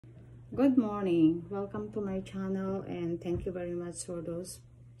Good morning, welcome to my channel, and thank you very much for those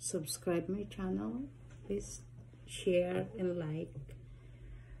subscribe my channel. Please share and like.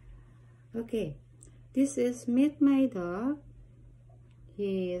 Okay, this is Meet My Dog.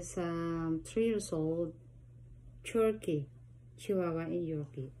 He is 3 years old, Turkey, Chihuahua and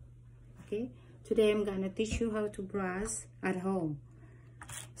Yorkie. Okay, today I'm gonna teach you how to brush at home.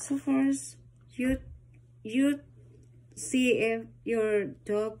 So first, you see if your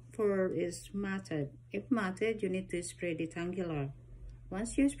dog fur is matted. If matted, you need to spray detangular.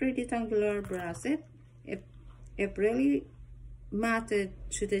 Once you spray detangular, brush it. If really matted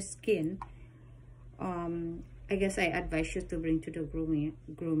to the skin, I guess I advise you to bring to the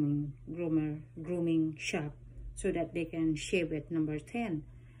grooming shop so that they can shave it number 10.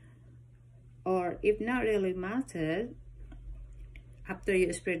 Or if not really matted, after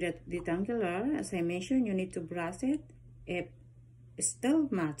you spray the detangular, as I mentioned, you need to brush it. If it's still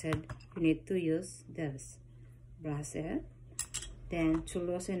matted, you need to use this. Brush it. Then to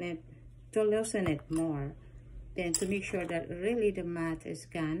loosen it more. Then to make sure that really the mat is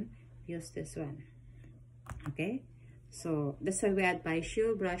gone, use this one. Okay? So that's why we advise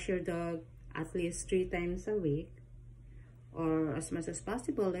you brush your dog at least 3 times a week, or as much as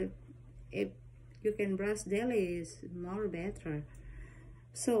possible. If you can brush daily, is more better.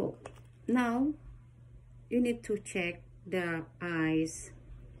 So now you need to check the eyes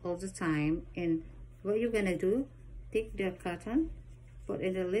all the time, and what you're gonna do, take the cotton, put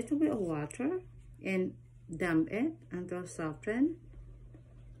in a little bit of water and damp it until soften.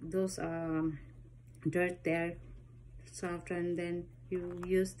 Those dirt there soften. Then you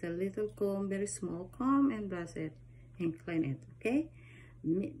use the little comb, very small comb, and brush it and clean it. Okay,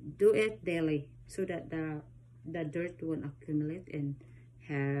 do it daily so that the dirt won't accumulate and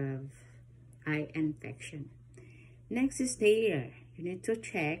have eye infection. Next is the ear. You need to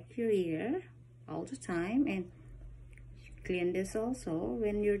check your ear all the time and clean this also.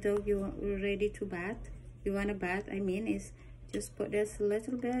 When your dog you're ready to bath, you want to bath, I mean, is just put this a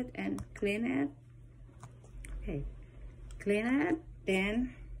little bit and clean it. Okay, clean it.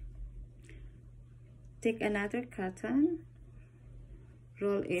 Then take another cotton,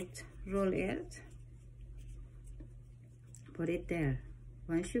 roll it, put it there.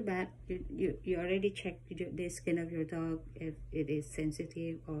 Once you bath, you already checked the skin of your dog, if it is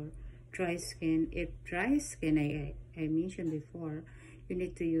sensitive or dry skin. If dry skin, I mentioned before, you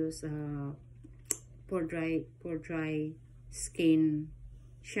need to use for dry skin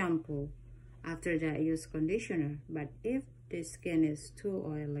shampoo. After that, use conditioner. But if the skin is too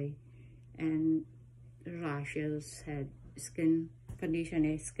oily and rashes, had skin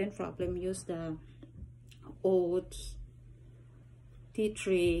condition, skin problem, use the oats. Tea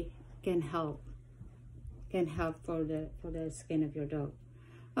tree can help for the skin of your dog.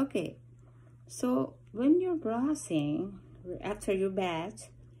 Okay, so when you're brushing, after you bath,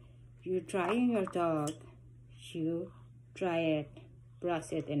 you're drying your dog, you dry it,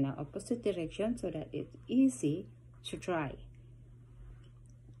 brush it in the opposite direction so that it's easy to dry.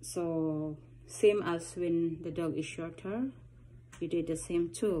 So same as when the dog is shorter, you did the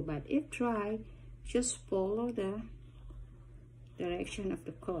same too. But if dry, just follow the direction of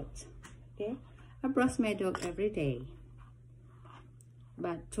the coat. Okay, I brush my dog every day,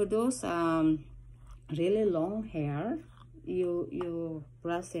 but to those really long hair, you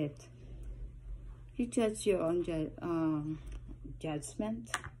brush it. You judge your own judgment.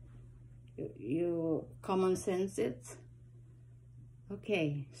 You common sense it.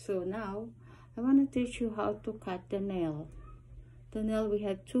 Okay, so now I want to teach you how to cut the nail. The nail, we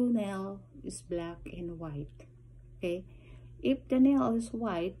have 2 nails, is black and white. Okay, if the nail is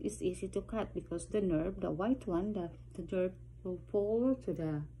white, it's easy to cut because the nerve, the white one, the nerve will follow to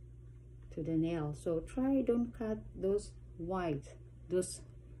the nail. So try don't cut those white, those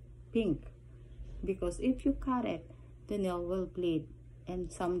pink, because if you cut it, the nail will bleed,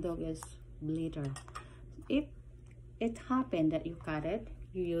 and some dog is bleeder. If it happened that you cut it,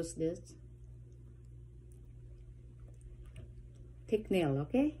 you use this thick nail.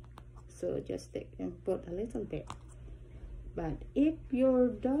 Okay, so just take and put a little bit. But if your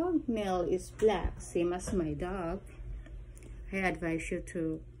dog nail is black, same as my dog, I advise you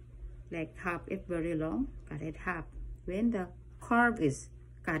to like half it very long, cut it half. When the curve is,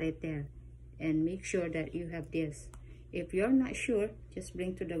 cut it there, and make sure that you have this. If you're not sure, just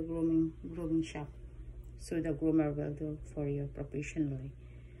bring to the grooming shop, so the groomer will do for you professionally.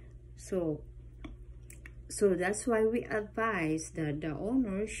 So that's why we advise that the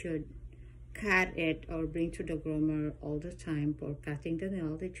owner should cut it or bring to the groomer all the time. For cutting the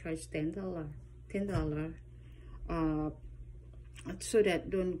nail, they charge $10. so that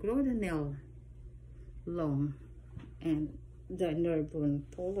don't grow the nail long and the nerve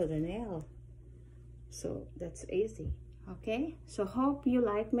won't follow the nail. So that's easy. Okay, so hope you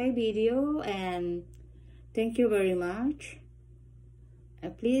like my video, and thank you very much.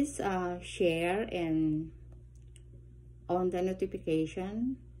 Please share and on the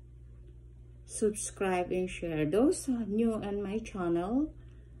notification, subscribe and share. Those new on my channel,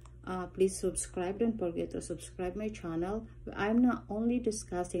 please subscribe. Don't forget to subscribe my channel. I'm not only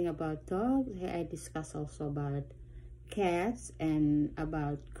discussing about dogs, I discuss also about cats and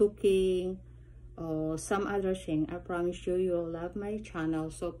about cooking or some other thing. I promise you, you'll love my channel,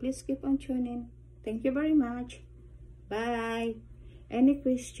 so please keep on tuning. Thank you very much. Bye. Any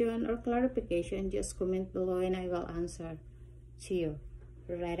question or clarification, just comment below and I will answer to you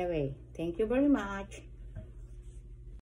right away. Thank you very much.